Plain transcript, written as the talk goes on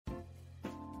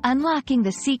Unlocking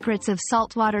the Secrets of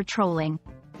Saltwater Trolling,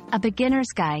 a Beginner's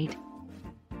Guide.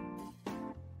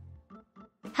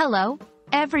 Hello,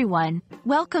 everyone.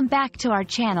 Welcome back to our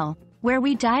channel, where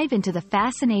we dive into the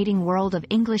fascinating world of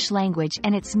English language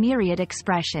and its myriad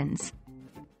expressions.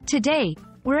 Today,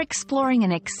 we're exploring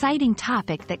an exciting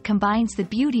topic that combines the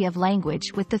beauty of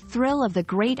language with the thrill of the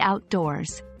great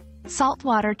outdoors: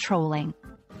 saltwater trolling.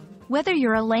 Whether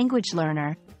you're a language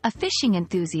learner, a fishing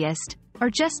enthusiast, or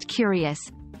just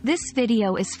curious, this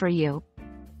video is for you.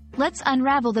 Let's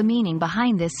unravel the meaning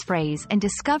behind this phrase and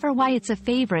discover why it's a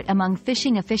favorite among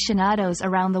fishing aficionados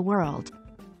around the world.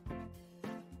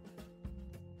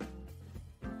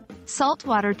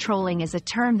 Saltwater trolling is a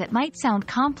term that might sound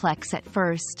complex at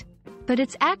first, but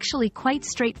it's actually quite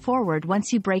straightforward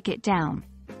once you break it down.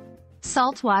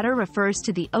 Saltwater refers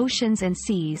to the oceans and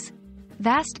seas,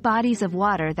 vast bodies of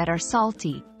water that are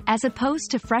salty, as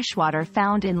opposed to freshwater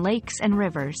found in lakes and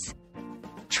rivers.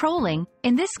 Trolling,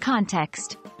 in this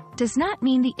context, does not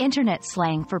mean the internet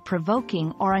slang for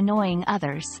provoking or annoying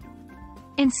others.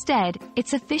 Instead,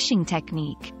 it's a fishing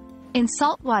technique. In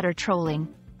saltwater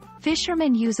trolling,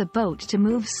 fishermen use a boat to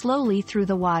move slowly through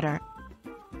the water.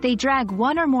 They drag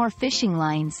one or more fishing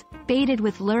lines, baited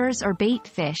with lures or bait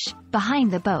fish,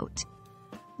 behind the boat.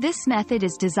 This method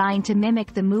is designed to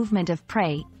mimic the movement of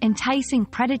prey, enticing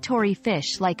predatory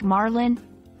fish like marlin,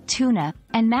 tuna,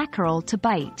 and mackerel to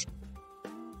bite.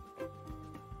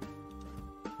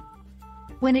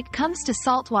 When it comes to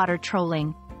saltwater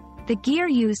trolling, the gear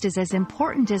used is as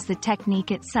important as the technique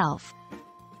itself.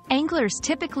 Anglers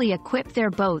typically equip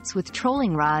their boats with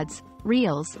trolling rods,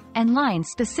 reels, and lines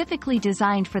specifically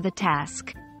designed for the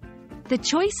task. The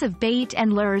choice of bait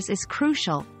and lures is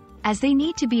crucial, as they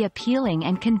need to be appealing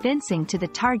and convincing to the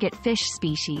target fish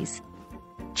species.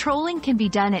 Trolling can be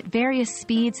done at various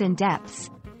speeds and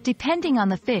depths, depending on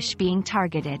the fish being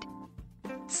targeted.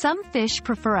 Some fish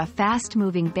prefer a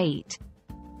fast-moving bait,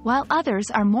 while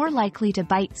others are more likely to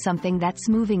bite something that's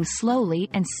moving slowly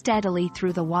and steadily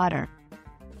through the water.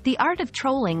 The art of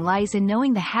trolling lies in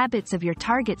knowing the habits of your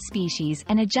target species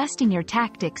and adjusting your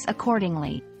tactics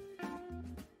accordingly.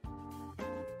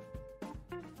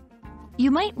 You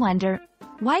might wonder,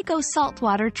 why go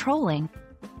saltwater trolling?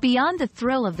 Beyond the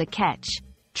thrill of the catch,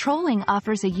 trolling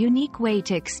offers a unique way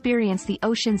to experience the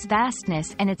ocean's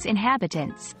vastness and its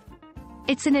inhabitants.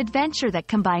 It's an adventure that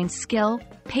combines skill,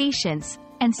 patience,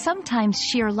 and sometimes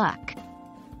sheer luck.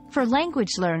 For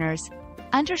language learners,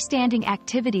 understanding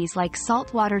activities like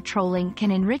saltwater trolling can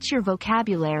enrich your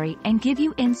vocabulary and give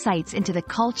you insights into the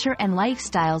culture and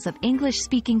lifestyles of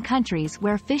English-speaking countries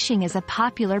where fishing is a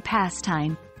popular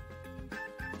pastime.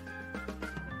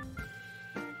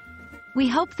 We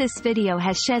hope this video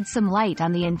has shed some light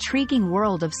on the intriguing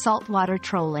world of saltwater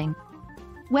trolling.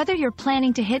 Whether you're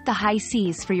planning to hit the high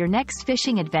seas for your next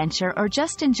fishing adventure or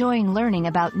just enjoying learning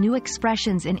about new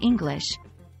expressions in English,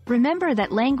 remember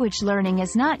that language learning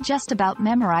is not just about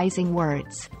memorizing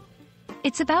words.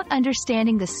 It's about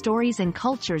understanding the stories and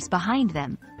cultures behind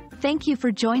them. Thank you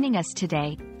for joining us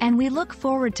today, and we look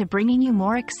forward to bringing you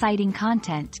more exciting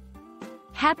content.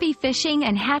 Happy fishing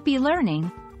and happy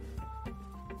learning!